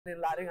In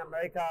Latin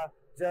America,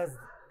 just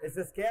it's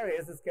scary.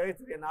 It's scary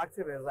to be an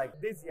activist. Like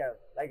this year,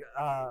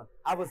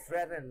 I was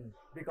threatened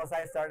because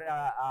I started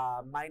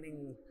a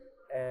mining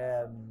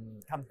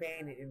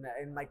campaign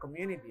in my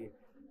community.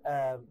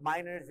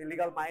 Miners,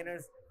 illegal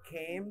miners,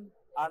 came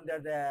under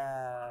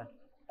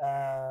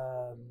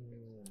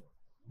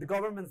the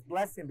government's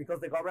blessing because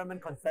the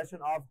government concession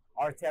of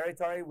our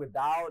territory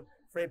without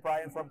free,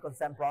 prior, informed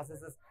consent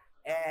processes.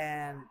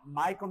 And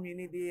my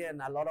community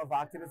and a lot of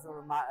activists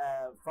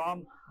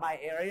from my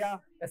area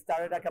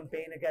started a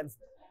campaign against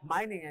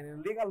mining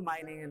and illegal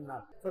mining. And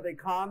so they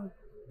come,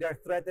 they're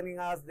threatening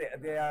us,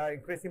 they are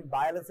increasing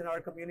violence in our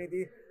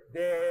community,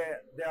 they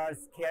are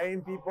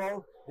scaring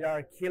people, they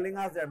are killing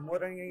us, they're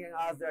murdering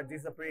us, they're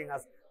disappearing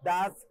us.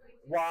 That's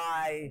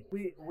why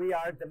we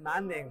are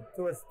demanding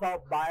to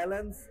stop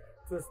violence,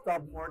 to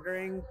stop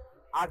murdering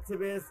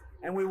activists,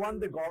 and we want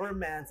the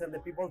governments and the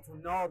people to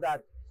know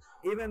that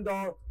even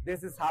though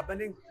this is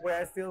happening,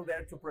 we're still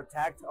there to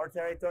protect our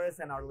territories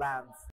and our lands.